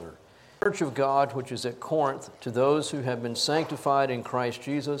Church of God, which is at Corinth, to those who have been sanctified in Christ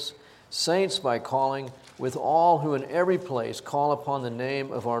Jesus, saints by calling, with all who in every place call upon the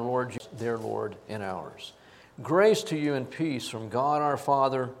name of our Lord Jesus, their Lord and ours. Grace to you and peace from God our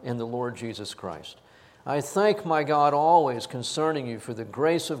Father and the Lord Jesus Christ. I thank my God always concerning you for the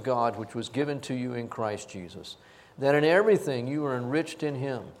grace of God which was given to you in Christ Jesus, that in everything you are enriched in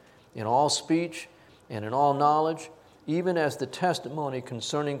Him, in all speech and in all knowledge, even as the testimony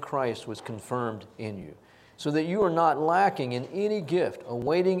concerning Christ was confirmed in you, so that you are not lacking in any gift,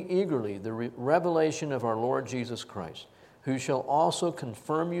 awaiting eagerly the revelation of our Lord Jesus Christ, who shall also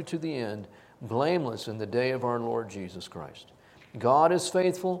confirm you to the end, blameless in the day of our Lord Jesus Christ. God is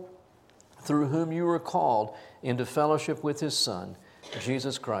faithful, through whom you were called into fellowship with His Son,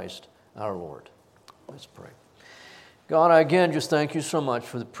 Jesus Christ our Lord. Let's pray. God, I again just thank you so much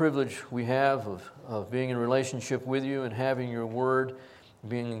for the privilege we have of being in relationship with you and having your word,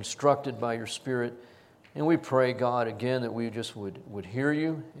 being instructed by your Spirit. And we pray, God, again, that we just would hear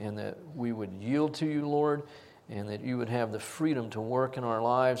you and that we would yield to you, Lord, and that you would have the freedom to work in our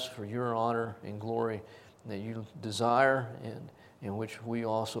lives for your honor and glory that you desire and in which we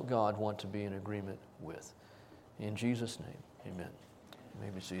also, God, want to be in agreement with. In Jesus' name, amen. You may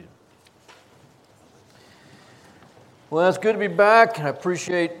be seated. Well, it's good to be back. I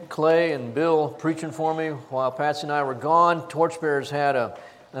appreciate Clay and Bill preaching for me while Patsy and I were gone. Torchbearers had an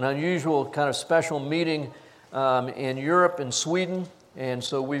unusual kind of special meeting in Europe and Sweden, and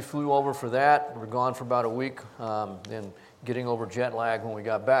so we flew over for that. We were gone for about a week, then getting over jet lag when we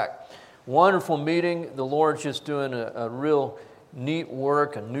got back. Wonderful meeting. The Lord's just doing a real neat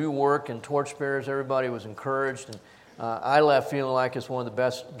work, a new work in Torchbearers. Everybody was encouraged, and I left feeling like it's one of the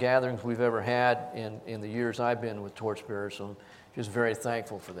best gatherings we've ever had in the years I've been with Torchbearers, so I'm just very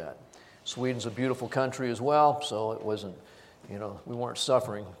thankful for that. Sweden's a beautiful country as well, so it wasn't, we weren't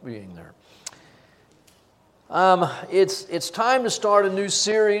suffering being there. It's time to start a new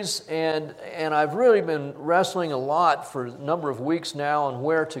series, and I've really been wrestling a lot for a number of weeks now on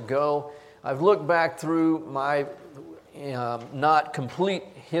where to go. I've looked back through my not complete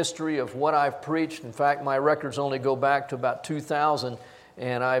history of what I've preached. In fact, my records only go back to about 2000,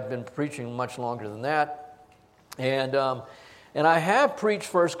 and I've been preaching much longer than that. And I have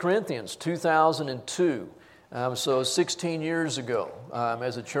preached 1 Corinthians 2002. So 16 years ago,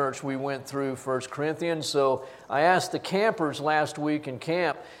 as a church, we went through 1 Corinthians. So I asked the campers last week in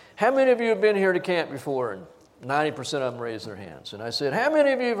camp, how many of you have been here to camp before? And 90% of them raised their hands. And I said, how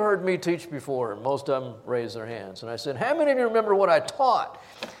many of you have heard me teach before? And most of them raised their hands. And I said, how many of you remember what I taught?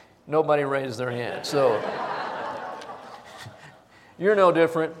 Nobody raised their hand. So you're no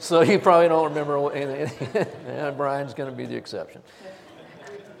different, so you probably don't remember anything. And Brian's going to be the exception.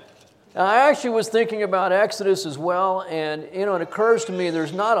 I actually was thinking about Exodus as well, and it occurs to me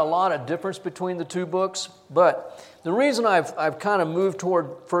there's not a lot of difference between the two books, but the reason I've kind of moved toward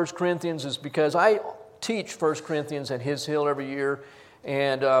 1 Corinthians is because I teach 1 Corinthians at His Hill every year,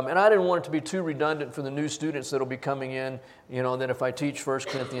 and I didn't want it to be too redundant for the new students that'll be coming in, that if I teach 1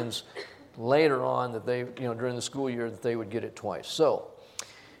 Corinthians later on, that they, during the school year, that they would get it twice. So,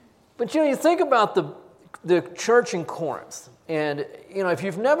 but you think about the church in Corinth, and if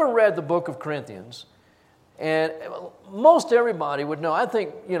you've never read the book of Corinthians, and most everybody would know, I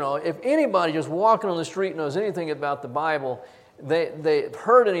think, if anybody just walking on the street knows anything about the Bible, they've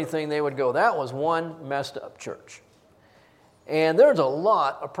heard anything, they would go, that was one messed up church. And there's a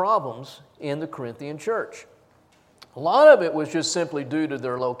lot of problems in the Corinthian church. A lot of it was just simply due to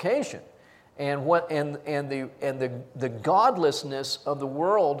their location and the godlessness of the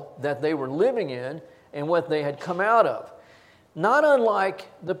world that they were living in and what they had come out of. Not unlike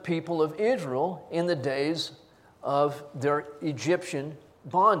the people of Israel in the days of their Egyptian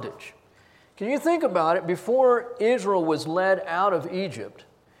bondage. Can you think about it? Before Israel was led out of Egypt,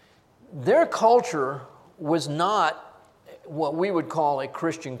 their culture was not what we would call a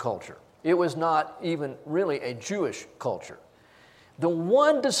Christian culture. It was not even really a Jewish culture. The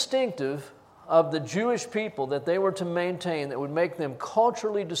one distinctive of the Jewish people that they were to maintain that would make them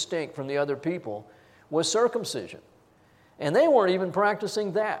culturally distinct from the other people was circumcision. And they weren't even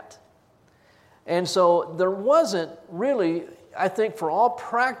practicing that. And so there wasn't really, I think for all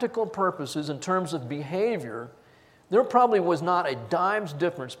practical purposes in terms of behavior, there probably was not a dime's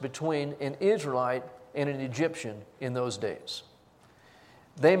difference between an Israelite and an Egyptian in those days.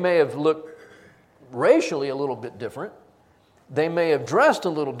 They may have looked racially a little bit different. They may have dressed a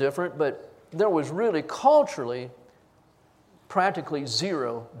little different, but there was really culturally practically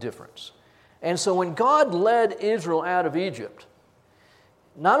zero difference. And so when God led Israel out of Egypt,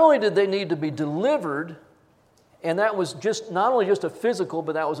 not only did they need to be delivered And that was just not only just a physical,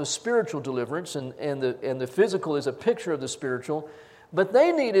 but that was a spiritual deliverance, and the physical is a picture of the spiritual. But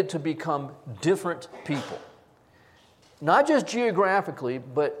they needed to become different people. Not just geographically,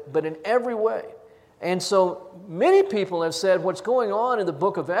 but in every way. And so many people have said what's going on in the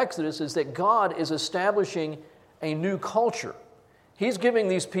book of Exodus is that God is establishing a new culture. He's giving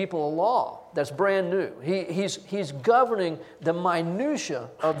these people a law that's brand new. He's governing the minutia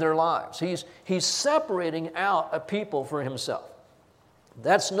of their lives. He's separating out a people for himself.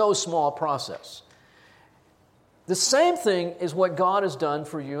 That's no small process. The same thing is what God has done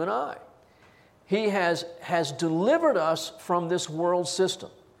for you and I. He has delivered us from this world system,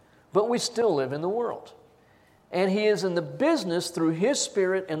 but we still live in the world. And He is in the business through His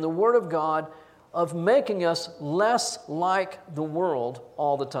Spirit and the Word of God of making us less like the world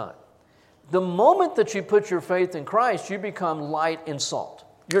all the time. The moment that you put your faith in Christ, you become light and salt.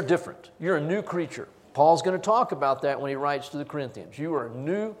 You're different. You're a new creature. Paul's going to talk about that when he writes to the Corinthians. You are a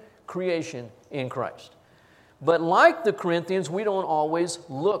new creation in Christ. But like the Corinthians, we don't always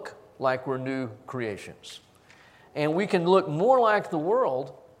look like we're new creations. And we can look more like the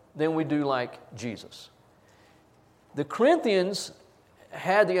world than we do like Jesus. The Corinthians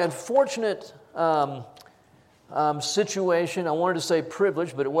had the unfortunate situation. I wanted to say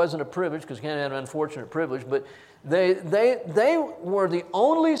privilege, but it wasn't a privilege because you can't have an unfortunate privilege. But they were the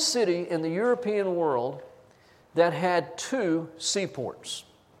only city in the European world that had 2 seaports.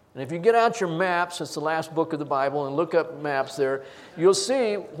 And if you get out your maps, it's the last book of the Bible, and look up maps there, you'll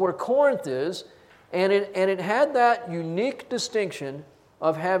see where Corinth is, and it had that unique distinction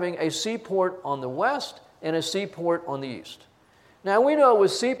of having a seaport on the west and a seaport on the east. Now we know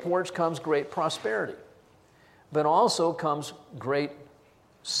with seaports comes great prosperity, but also comes great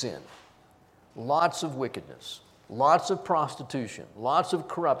sin. Lots of wickedness, lots of prostitution, lots of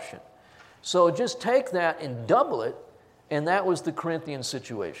corruption. So just take that and double it, and that was the Corinthian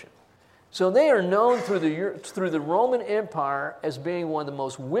situation. So they are known through the Roman Empire as being one of the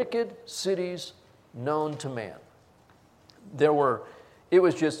most wicked cities known to man. It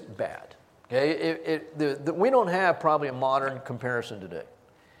was just bad. Okay? We don't have probably a modern comparison today.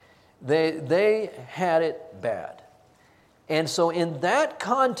 They had it bad. And so in that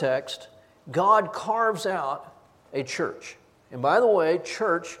context, God carves out a church. And by the way,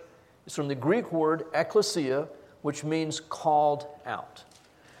 church is from the Greek word ekklesia, which means called out.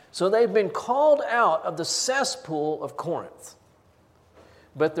 So they've been called out of the cesspool of Corinth,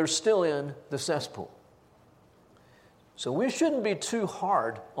 but they're still in the cesspool. So we shouldn't be too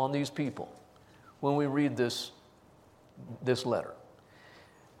hard on these people when we read this letter.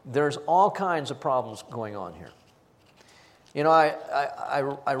 There's all kinds of problems going on here. You know,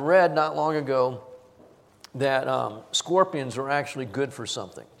 I read not long ago that scorpions are actually good for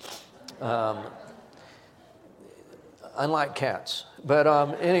something. Unlike cats. But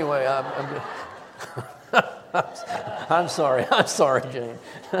anyway, I'm sorry. I'm sorry, Jane.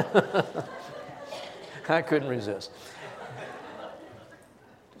 I couldn't resist.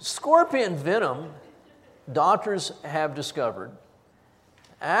 Scorpion venom, doctors have discovered,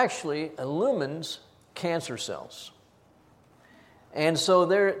 actually illumines cancer cells. And so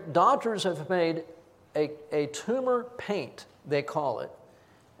their doctors have made a tumor paint, they call it,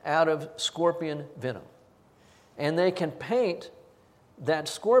 out of scorpion venom. And they can paint that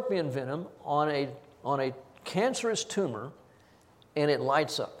scorpion venom on a cancerous tumor, and it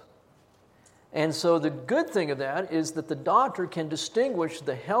lights up. And so the good thing of that is that the doctor can distinguish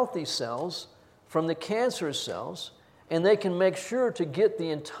the healthy cells from the cancerous cells, and they can make sure to get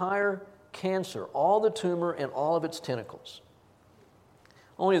the entire cancer, all the tumor and all of its tentacles.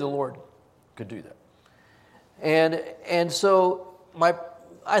 Only the Lord could do that. And so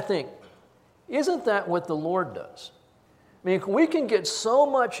I think, isn't that what the Lord does? I mean, we can get so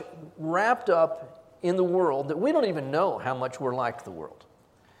much wrapped up in the world that we don't even know how much we're like the world.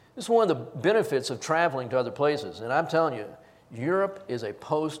 This is one of the benefits of traveling to other places. And I'm telling you, Europe is a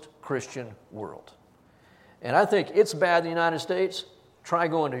post-Christian world. And I think it's bad in the United States. Try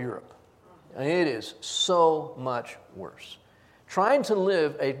going to Europe. I mean, it is so much worse. Trying to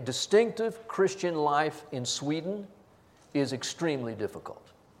live a distinctive Christian life in Sweden is extremely difficult.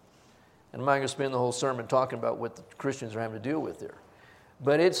 And I'm not going to spend the whole sermon talking about what the Christians are having to deal with there.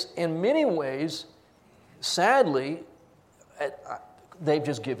 But it's, in many ways, sadly, they've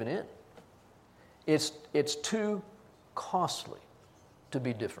just given in. It's too costly to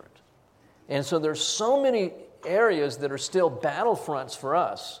be different. And so there's so many areas that are still battlefronts for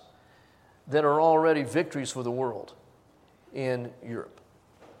us that are already victories for the world in Europe.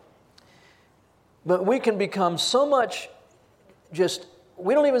 But we can become so much just,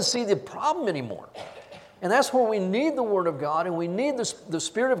 we don't even see the problem anymore. And that's where we need the Word of God and we need the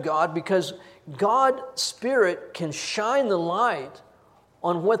Spirit of God, because God's Spirit can shine the light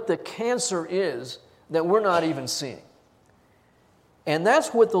on what the cancer is that we're not even seeing. And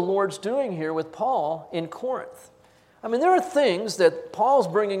that's what the Lord's doing here with Paul in Corinth. I mean, there are things that Paul's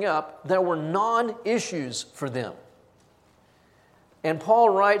bringing up that were non-issues for them. And Paul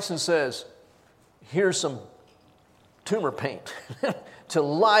writes and says, here's some tumor paint to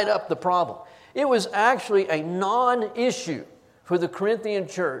light up the problem. It was actually a non-issue for the Corinthian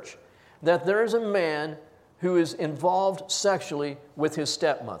church that there is a man who is involved sexually with his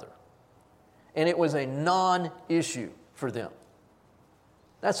stepmother. And it was a non-issue for them.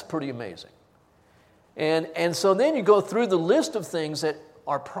 That's pretty amazing. And so then you go through the list of things that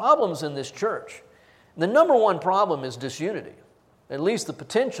are problems in this church. The number one problem is disunity, at least the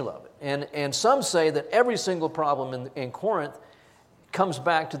potential of it. And some say that every single problem in Corinth comes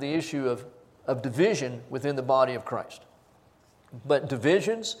back to the issue of division within the body of Christ. But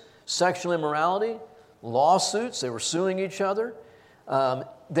divisions, sexual immorality, lawsuits, they were suing each other.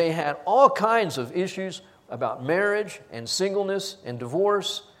 They had all kinds of issues about marriage and singleness and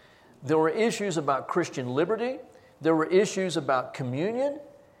divorce. There were issues about Christian liberty. There were issues about communion.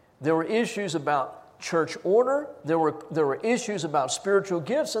 There were issues about church order. There were issues about spiritual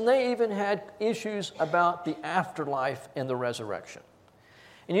gifts, and they even had issues about the afterlife and the resurrection.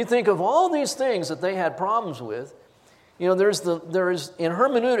 And you think of all these things that they had problems with. You know, there is in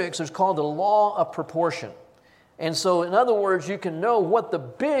hermeneutics, it's called the law of proportion. And so, in other words, you can know what the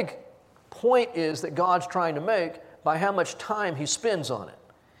big point is that God's trying to make by how much time He spends on it.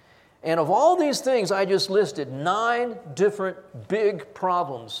 And of all these things I just listed, 9 different big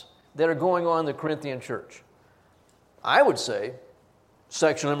problems that are going on in the Corinthian church. I would say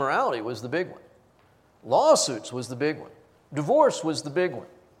sexual immorality was the big one. Lawsuits was the big one. Divorce was the big one.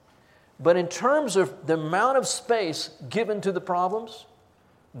 But in terms of the amount of space given to the problems,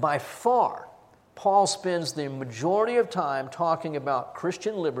 by far, Paul spends the majority of time talking about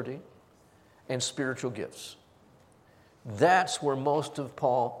Christian liberty and spiritual gifts. That's where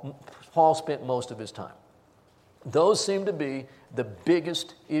Paul spent most of his time. Those seem to be the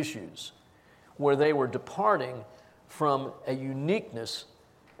biggest issues where they were departing from a uniqueness,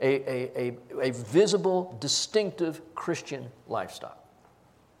 a visible, distinctive Christian lifestyle.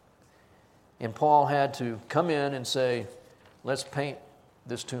 And Paul had to come in and say, let's paint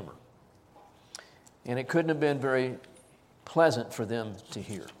this tumor. And it couldn't have been very pleasant for them to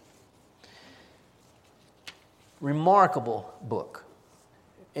hear. Remarkable book.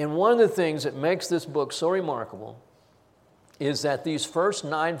 And one of the things that makes this book so remarkable is that these first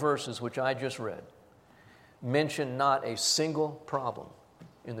 9 verses, which I just read, mention not a single problem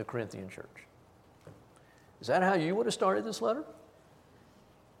in the Corinthian church. Is that how you would have started this letter?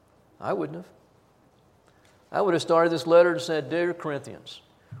 I wouldn't have. I would have started this letter and said, Dear Corinthians,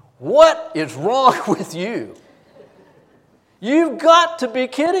 what is wrong with you? You've got to be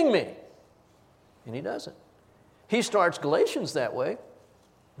kidding me. And he doesn't. He starts Galatians that way.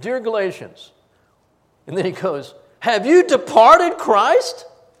 Dear Galatians. And then he goes, have you departed Christ?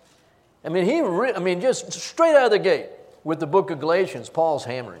 I mean, just straight out of the gate with the book of Galatians, Paul's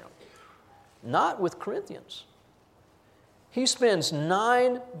hammering him. Not with Corinthians. He spends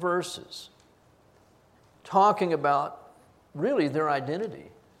 9 verses talking about really their identity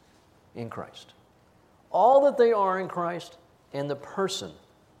in Christ. All that they are in Christ and the person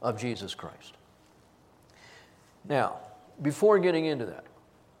of Jesus Christ. Now, before getting into that,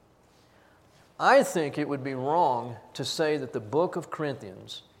 I think it would be wrong to say that the book of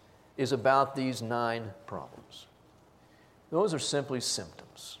Corinthians is about these 9 problems. Those are simply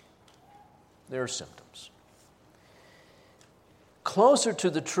symptoms. They're symptoms. Closer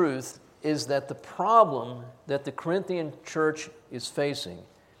to the truth is that the problem that the Corinthian church is facing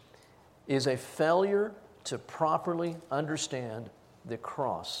is a failure to properly understand the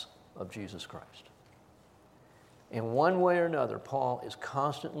cross of Jesus Christ. In one way or another, Paul is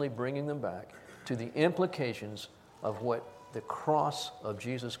constantly bringing them back to the implications of what the cross of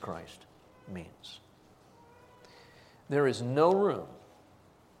Jesus Christ means. There is no room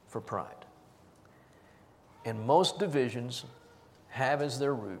for pride. And most divisions have as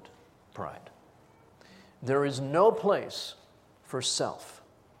their root pride. There is no place for self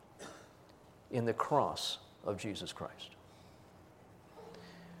in the cross of Jesus Christ.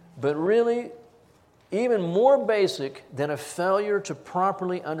 But really, even more basic than a failure to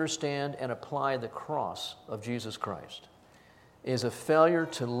properly understand and apply the cross of Jesus Christ is a failure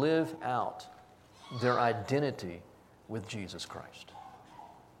to live out their identity with Jesus Christ.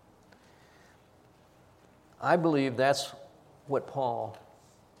 I believe that's what Paul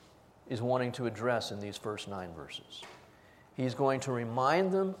is wanting to address in these first 9 verses. He's going to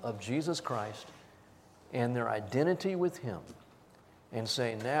remind them of Jesus Christ and their identity with Him and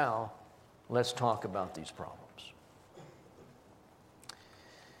say, now, let's talk about these problems.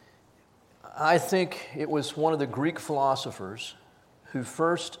 I think it was one of the Greek philosophers who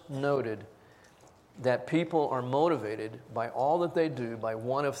first noted that people are motivated by all that they do by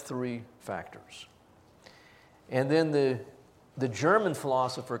one of 3 factors. And then the German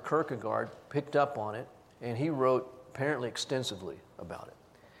philosopher Kierkegaard picked up on it, and he wrote apparently extensively about it.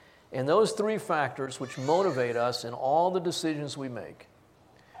 And those 3 factors which motivate us in all the decisions we make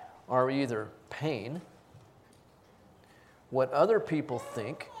are either pain, what other people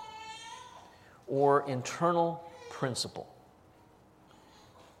think, or internal principle.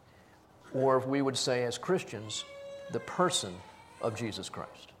 Or if we would say as Christians, the person of Jesus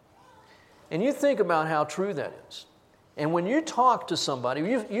Christ. And you think about how true that is. And when you talk to somebody,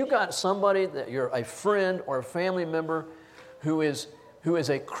 you've got somebody that you're a friend or a family member who is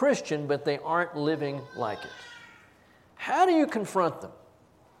a Christian, but they aren't living like it. How do you confront them?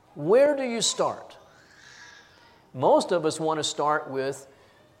 Where do you start? Most of us want to start with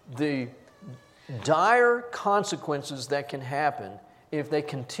the dire consequences that can happen if they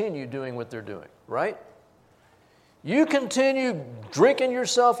continue doing what they're doing, right? You continue drinking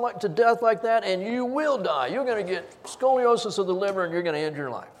yourself to death like that, and you will die. You're going to get scoliosis of the liver, and you're going to end your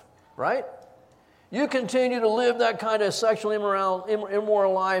life, right? You continue to live that kind of sexually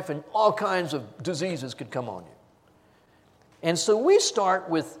immoral life, and all kinds of diseases could come on you. And so we start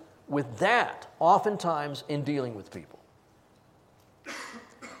with that oftentimes in dealing with people.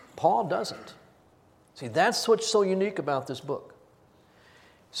 Paul doesn't. See, that's what's so unique about this book.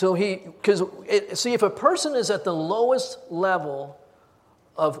 So if a person is at the lowest level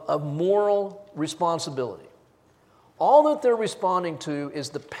of moral responsibility, all that they're responding to is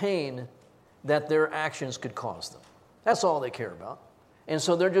the pain that their actions could cause them. That's all they care about. And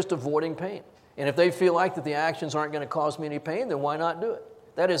so they're just avoiding pain. And if they feel like that the actions aren't going to cause me any pain, then why not do it?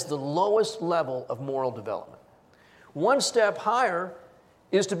 That is the lowest level of moral development. One step higher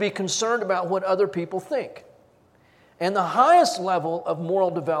is to be concerned about what other people think. And the highest level of moral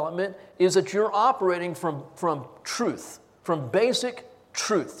development is that you're operating from truth, from basic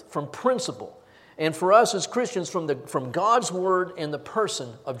truth, from principle. And for us as Christians, from God's Word and the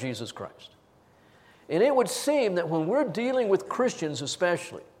person of Jesus Christ. And it would seem that when we're dealing with Christians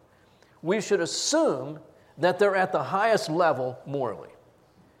especially, we should assume that they're at the highest level morally.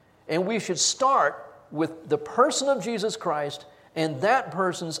 And we should start with the person of Jesus Christ and that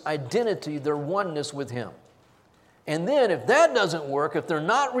person's identity, their oneness with Him. And then if that doesn't work, if they're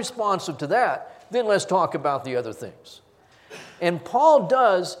not responsive to that, then let's talk about the other things. And Paul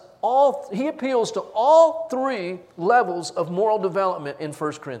he appeals to all 3 levels of moral development in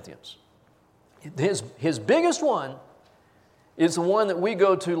 1 Corinthians. His biggest one is the one that we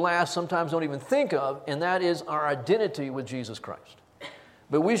go to last, sometimes don't even think of, and that is our identity with Jesus Christ.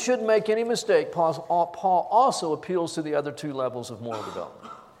 But we shouldn't make any mistake, Paul also appeals to the other 2 levels of moral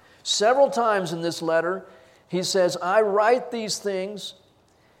development. Several times in this letter, he says, I write these things,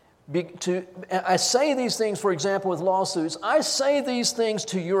 I say these things, for example, with lawsuits, I say these things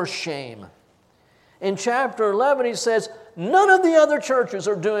to your shame. In chapter 11, he says, none of the other churches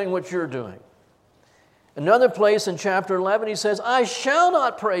are doing what you're doing. Another place in chapter 11, he says, I shall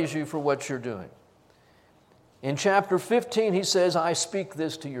not praise you for what you're doing. In chapter 15, he says, I speak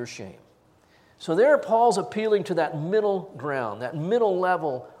this to your shame. So there Paul's appealing to that middle ground, that middle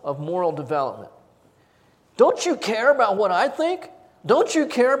level of moral development. Don't you care about what I think? Don't you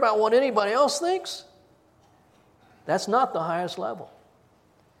care about what anybody else thinks? That's not the highest level.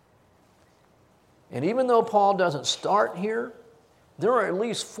 And even though Paul doesn't start here, there are at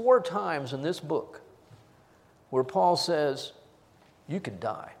least 4 times in this book where Paul says, you could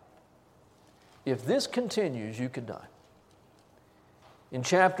die. If this continues, you could die. In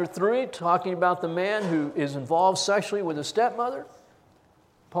chapter 3, talking about the man who is involved sexually with his stepmother,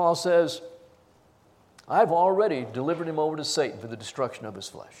 Paul says, I've already delivered him over to Satan for the destruction of his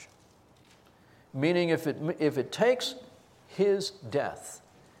flesh. Meaning if it takes his death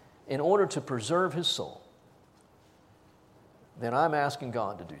in order to preserve his soul, then I'm asking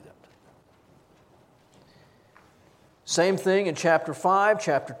God to do that. Same thing in chapter 5,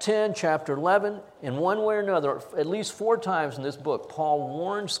 chapter 10, chapter 11. In one way or another, at least 4 times in this book, Paul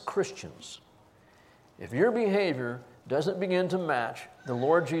warns Christians, if your behavior doesn't begin to match the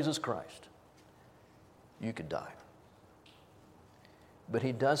Lord Jesus Christ, you could die. But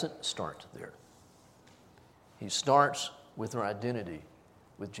he doesn't start there. He starts with our identity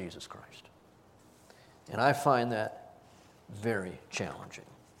with Jesus Christ. And I find that very challenging.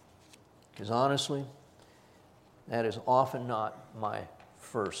 Because honestly, that is often not my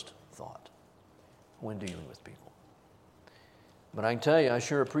first thought when dealing with people. But I can tell you, I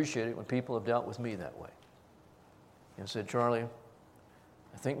sure appreciate it when people have dealt with me that way and said, Charlie,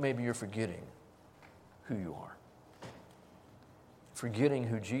 I think maybe you're forgetting who you are, forgetting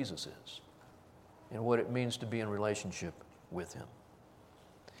who Jesus is and what it means to be in relationship with him.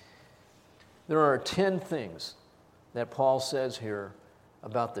 There are 10 things that Paul says here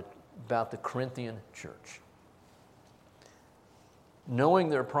about the Corinthian church. Knowing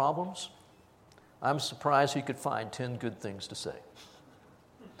their problems, I'm surprised he could find 10 good things to say.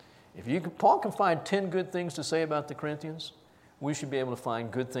 Paul can find 10 good things to say about the Corinthians, we should be able to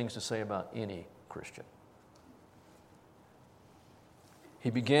find good things to say about any Christian. He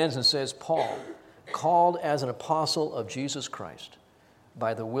begins and says, Paul, called as an apostle of Jesus Christ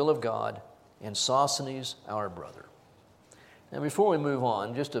by the will of God, and Sosthenes, our brother. Now, before we move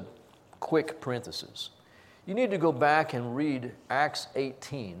on, just a quick parenthesis. You need to go back and read Acts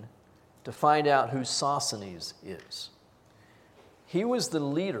 18 to find out who Sosthenes is. He was the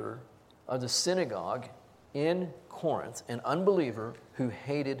leader of the synagogue in Corinth, an unbeliever who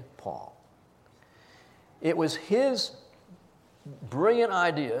hated Paul. It was his brilliant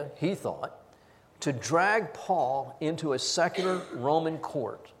idea, he thought, to drag Paul into a secular Roman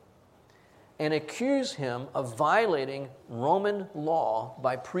court and accuse him of violating Roman law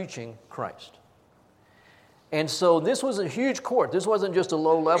by preaching Christ. And so this was a huge court. This wasn't just a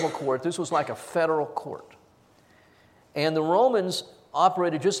low-level court. This was like a federal court. And the Romans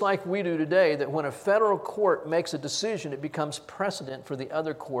operated just like we do today, that when a federal court makes a decision, it becomes precedent for the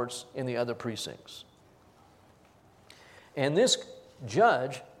other courts in the other precincts. And this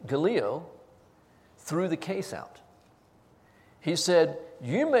judge, Gallio, threw the case out. He said,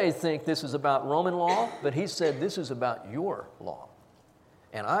 you may think this is about Roman law, but he said this is about your law,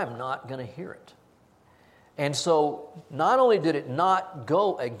 and I'm not going to hear it. And so not only did it not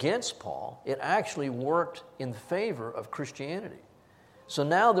go against Paul, it actually worked in favor of Christianity. So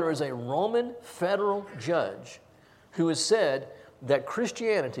now there is a Roman federal judge who has said that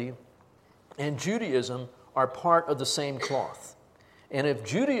Christianity and Judaism are part of the same cloth. And if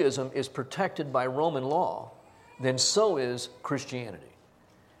Judaism is protected by Roman law, then so is Christianity.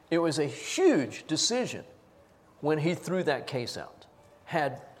 It was a huge decision when he threw that case out.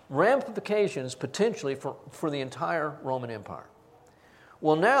 Had ramifications potentially for the entire Roman Empire.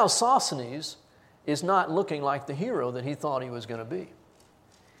 Well, now Sosthenes is not looking like the hero that he thought he was going to be.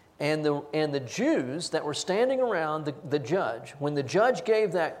 And the Jews that were standing around the judge, when the judge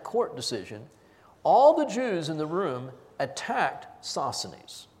gave that court decision, all the Jews in the room attacked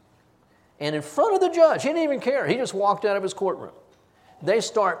Sosthenes. And in front of the judge, he didn't even care. He just walked out of his courtroom. They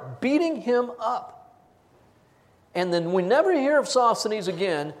start beating him up. And then we never hear of Sosthenes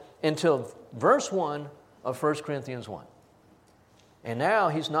again until verse 1 of 1 Corinthians 1. And now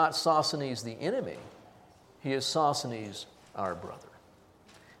he's not Sosthenes the enemy. He is Sosthenes our brother.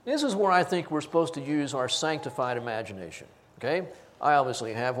 This is where I think we're supposed to use our sanctified imagination. Okay? I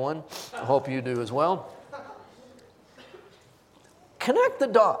obviously have one. I hope you do as well. Connect the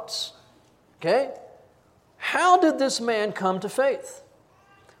dots. Okay? How did this man come to faith?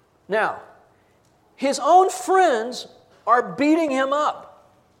 Now, his own friends are beating him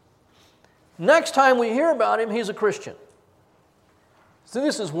up. Next time we hear about him, he's a Christian. So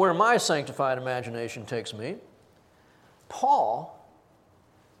this is where my sanctified imagination takes me. Paul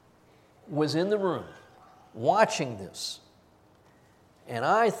was in the room watching this. And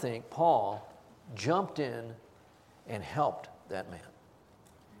I think Paul jumped in and helped that man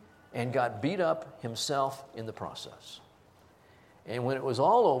and got beat up himself in the process. And when it was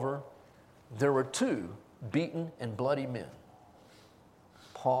all over, there were two beaten and bloody men,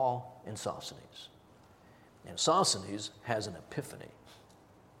 Paul and Sosthenes. And Sosthenes has an epiphany.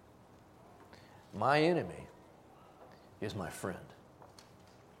 My enemy is my friend.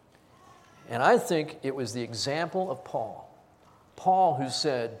 And I think it was the example of Paul. Paul who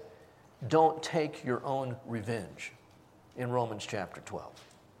said, don't take your own revenge in Romans chapter 12.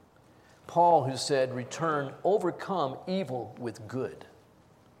 Paul who said, overcome evil with good.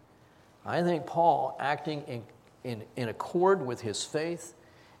 I think Paul, acting in accord with his faith,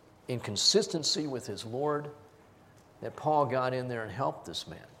 in consistency with his Lord, that Paul got in there and helped this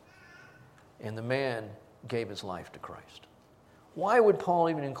man. And the man gave his life to Christ. Why would Paul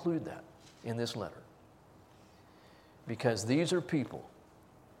even include that in this letter? Because these are people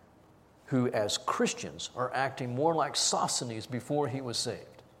who, as Christians, are acting more like Sosthenes before he was saved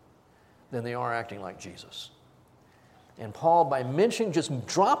than they are acting like Jesus. And Paul, by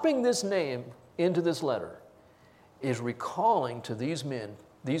dropping this name into this letter, is recalling to these men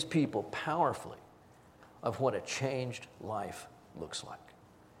these people powerfully of what a changed life looks like.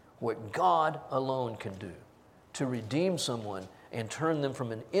 What God alone can do to redeem someone and turn them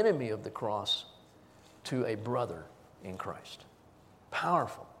from an enemy of the cross to a brother in Christ.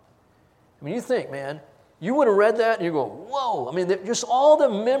 Powerful. I mean, you think, man, you would have read that and you go, whoa. I mean, just all the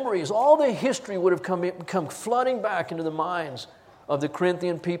memories, all the history would have come flooding back into the minds of the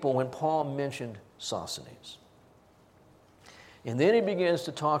Corinthian people when Paul mentioned Sosthenes. And then he begins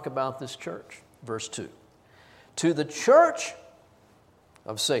to talk about this church. Verse 2. To the church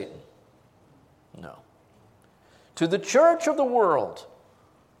of Satan. No. To the church of the world.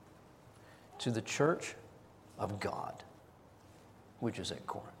 To the church of God, which is at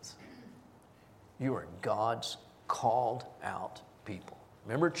Corinth. You are God's called out people.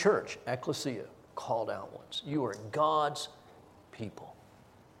 Remember church, ecclesia, called out ones. You are God's people.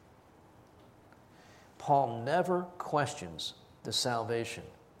 Paul never questions the salvation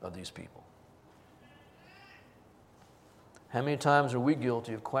of these people. How many times are we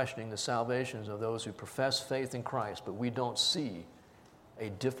guilty of questioning the salvations of those who profess faith in Christ, but we don't see a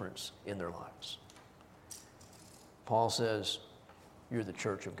difference in their lives? Paul says, you're the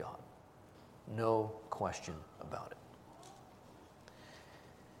church of God. No question about it.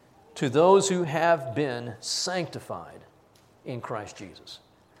 To those who have been sanctified in Christ Jesus.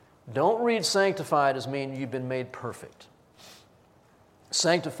 Don't read sanctified as meaning you've been made perfect.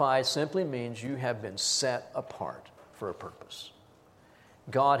 Sanctified simply means you have been set apart for a purpose.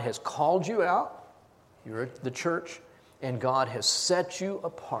 God has called you out, you're the church, and God has set you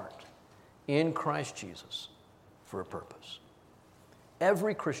apart in Christ Jesus for a purpose.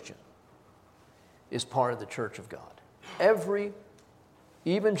 Every Christian is part of the church of God. Every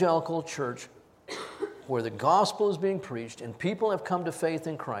evangelical church where the gospel is being preached and people have come to faith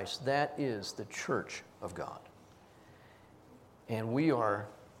in Christ, that is the church of God. And we are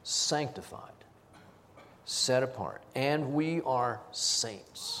sanctified, set apart, and we are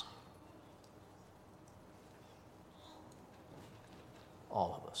saints.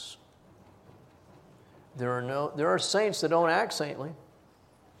 All of us. There are saints that don't act saintly.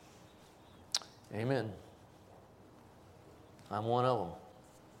 Amen. I'm one of them.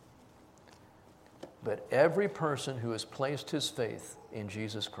 But every person who has placed his faith in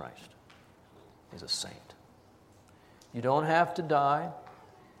Jesus Christ is a saint. You don't have to die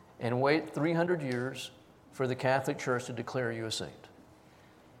and wait 300 years for the Catholic Church to declare you a saint.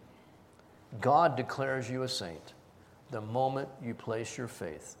 God declares you a saint the moment you place your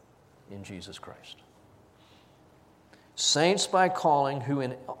faith in Jesus Christ. Saints by calling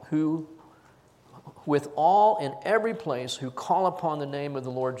who with all in every place who call upon the name of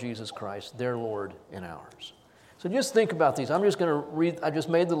the Lord Jesus Christ, their Lord and ours. So just think about these. I'm just going to read, I just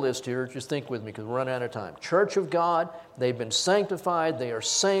made the list here. Just think with me because we're running out of time. Church of God, they've been sanctified. They are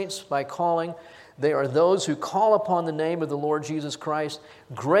saints by calling. They are those who call upon the name of the Lord Jesus Christ.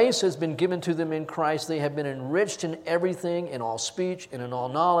 Grace has been given to them in Christ. They have been enriched in everything, in all speech and in all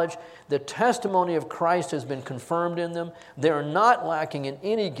knowledge. The testimony of Christ has been confirmed in them. They are not lacking in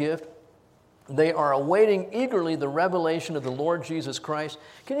any gift. They are awaiting eagerly the revelation of the Lord Jesus Christ.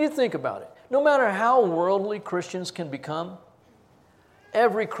 Can you think about it? No matter how worldly Christians can become,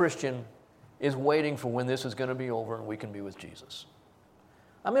 every Christian is waiting for when this is going to be over and we can be with Jesus.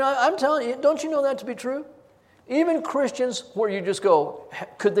 I mean, I'm telling you, don't you know that to be true? Even Christians where you just go,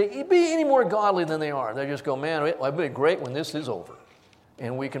 could they be any more godly than they are? They just go, man, it'll be great when this is over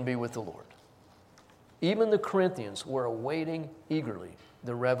and we can be with the Lord. Even the Corinthians were awaiting eagerly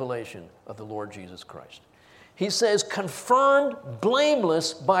the revelation of the Lord Jesus Christ. He says, confirmed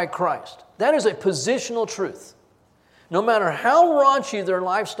blameless by Christ. That is a positional truth. No matter how raunchy their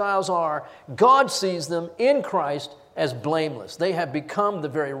lifestyles are, God sees them in Christ as blameless. They have become the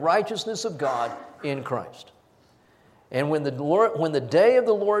very righteousness of God in Christ. And when the day of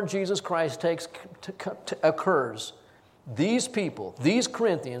the Lord Jesus Christ occurs, these people, these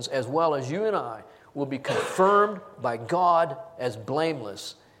Corinthians, as well as you and I, will be confirmed by God as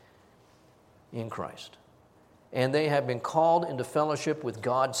blameless in Christ. And they have been called into fellowship with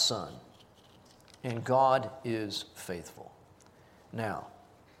God's Son. And God is faithful. Now,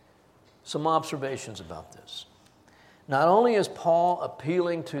 some observations about this. Not only is Paul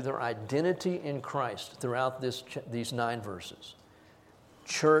appealing to their identity in Christ throughout these 9 verses,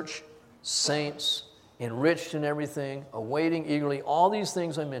 church, saints, enriched in everything, awaiting eagerly, all these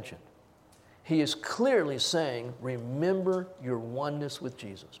things I mentioned. He is clearly saying, remember your oneness with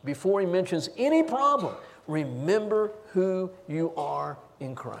Jesus. Before he mentions any problem, remember who you are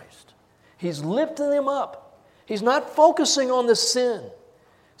in Christ. He's lifting them up. He's not focusing on the sin.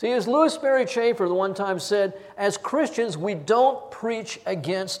 See, as Louis Sperry Chafer the one time said, as Christians, we don't preach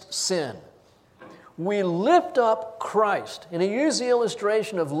against sin. We lift up Christ. And he used the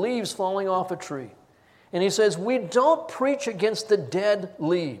illustration of leaves falling off a tree. And he says, we don't preach against the dead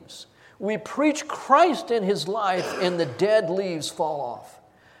leaves. We preach Christ in his life, and the dead leaves fall off.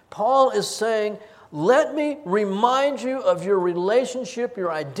 Paul is saying, let me remind you of your relationship,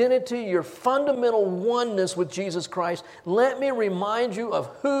 your identity, your fundamental oneness with Jesus Christ. Let me remind you of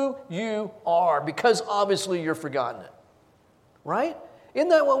who you are, because obviously you've forgotten it. Right? Isn't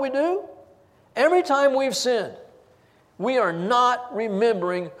that what we do? Every time we've sinned, we are not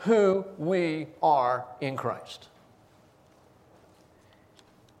remembering who we are in Christ.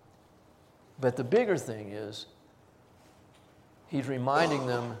 But the bigger thing is, he's reminding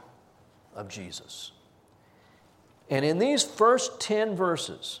them of Jesus. And in these first 10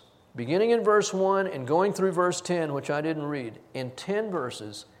 verses, beginning in verse 1 and going through verse 10, which I didn't read, in 10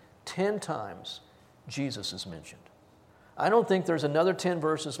 verses, 10 times, Jesus is mentioned. I don't think there's another 10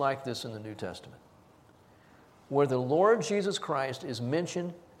 verses like this in the New Testament, where the Lord Jesus Christ is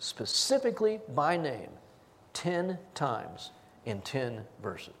mentioned specifically by name 10 times in 10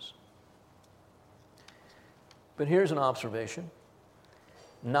 verses. But here's an observation.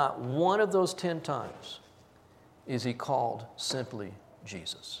 Not one of those 10 times is he called simply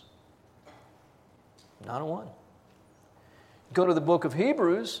Jesus. Not a one. Go to the book of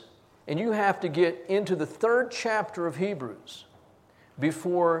Hebrews, and you have to get into the 3rd chapter of Hebrews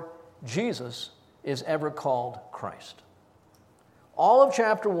before Jesus is ever called Christ. All of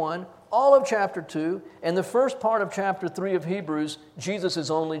chapter 1, all of chapter 2, and the first part of chapter 3 of Hebrews, Jesus is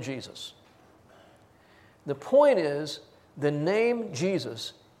only Jesus. The point is, the name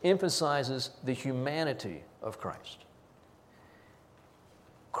Jesus emphasizes the humanity of Christ.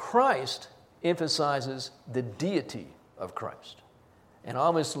 Christ emphasizes the deity of Christ. And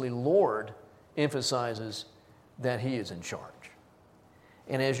obviously, Lord emphasizes that he is in charge.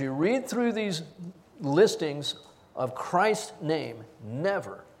 And as you read through these listings of Christ's name,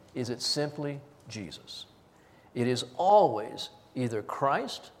 never is it simply Jesus. It is always either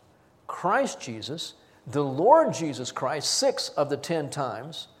Christ, Christ Jesus, the Lord Jesus Christ, 6 of the 10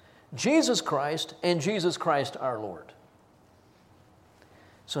 times, Jesus Christ, and Jesus Christ our Lord.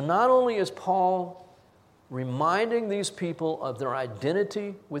 So not only is Paul reminding these people of their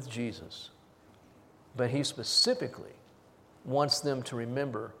identity with Jesus, but he specifically wants them to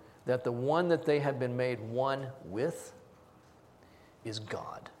remember that the one that they have been made one with is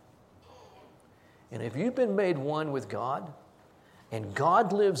God. And if you've been made one with God, and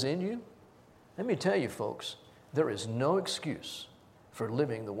God lives in you, let me tell you, folks, there is no excuse for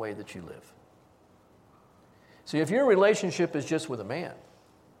living the way that you live. See, if your relationship is just with a man,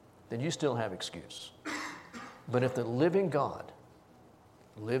 then you still have excuse. But if the living God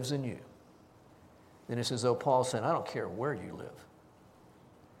lives in you, then it's as though Paul said, I don't care where you live.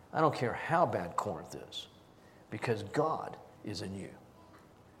 I don't care how bad Corinth is, because God is in you,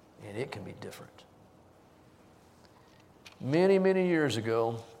 and it can be different. Many, many years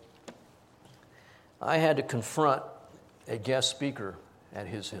ago, I had to confront a guest speaker at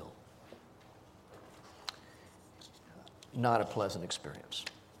His Hill. Not a pleasant experience.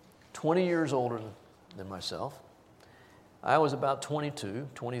 20 years older than myself. I was about 22,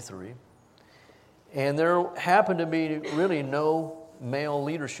 23. And there happened to be really no male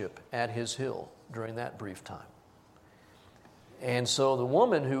leadership at His Hill during that brief time. And so the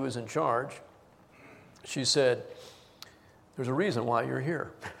woman who was in charge, she said, there's a reason why you're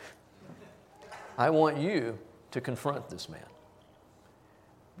here. I want you to confront this man,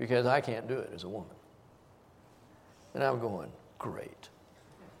 because I can't do it as a woman. And I'm going, great.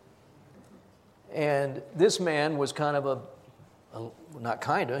 And this man was kind of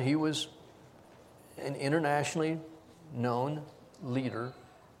he was an internationally known leader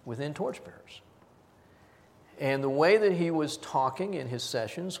within torchbearers. And the way that he was talking in his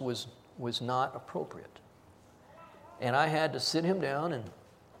sessions was not appropriate. And I had to sit him down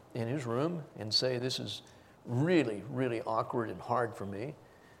in his room and say, this is really, really awkward and hard for me,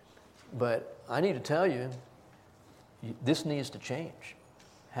 but I need to tell you, this needs to change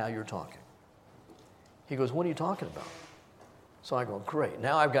how you're talking. He goes, what are you talking about? So I go, great.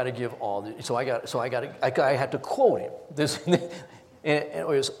 Now I've got to give all the. I had to quote him. This, and it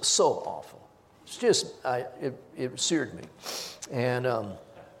was so awful. It's just, it seared me, and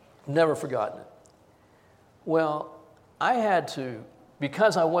never forgotten it. Well, I had to,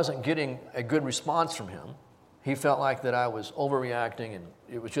 because I wasn't getting a good response from him. He felt like that I was overreacting, and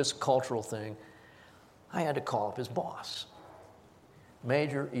it was just a cultural thing. I had to call up his boss,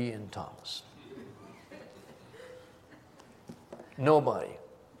 Major Ian Thomas. Nobody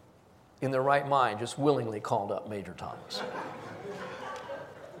in their right mind just willingly called up Major Thomas.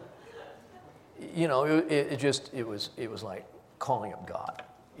 You know, it was like calling up God,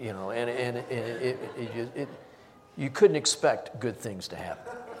 you know, and you couldn't expect good things to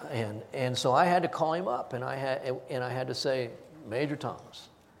happen. And so I had to call him up, and I had to say, Major Thomas,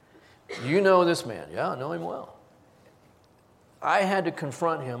 you know this man. Yeah, I know him well. I had to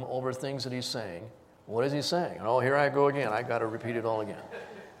confront him over things that he's saying. What is he saying? Oh, here I go again. I got to repeat it all again.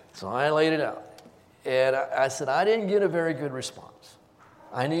 So I laid it out. And I said, I didn't get a very good response.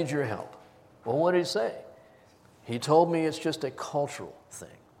 I need your help. Well, what did he say? He told me it's just a cultural thing,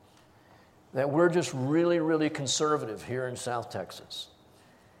 that we're just really, really conservative here in South Texas.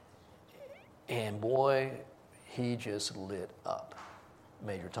 And boy, he just lit up.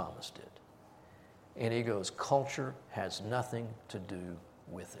 Major Thomas did. And he goes, culture has nothing to do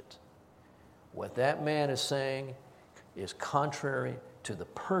with it. What that man is saying is contrary to the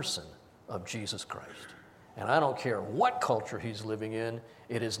person of Jesus Christ. And I don't care what culture he's living in,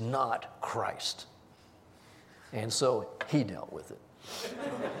 it is not Christ. And so he dealt with it.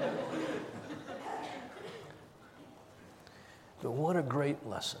 But what a great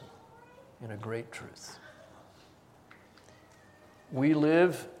lesson and a great truth. We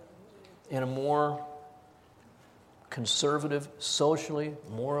live in a more conservative, socially,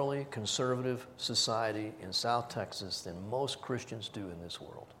 morally conservative society in South Texas than most Christians do in this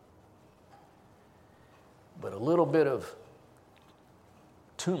world. But a little bit of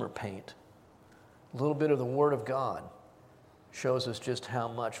tumor paint, a little bit of the Word of God shows us just how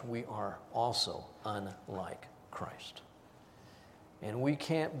much we are also unlike Christ. And we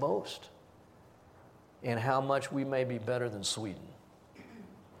can't boast in how much we may be better than Sweden.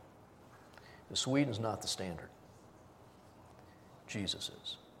 Sweden's not the standard. Jesus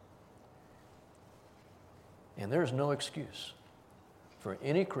is. And there's no excuse for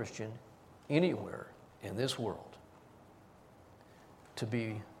any Christian anywhere in this world to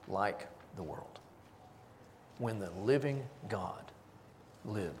be like the world when the living God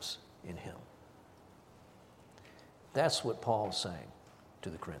lives in him. That's what Paul is saying to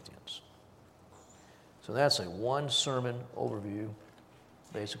the Corinthians. So that's a one sermon overview,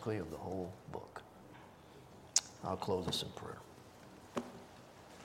 basically, of the whole book. I'll close this in prayer.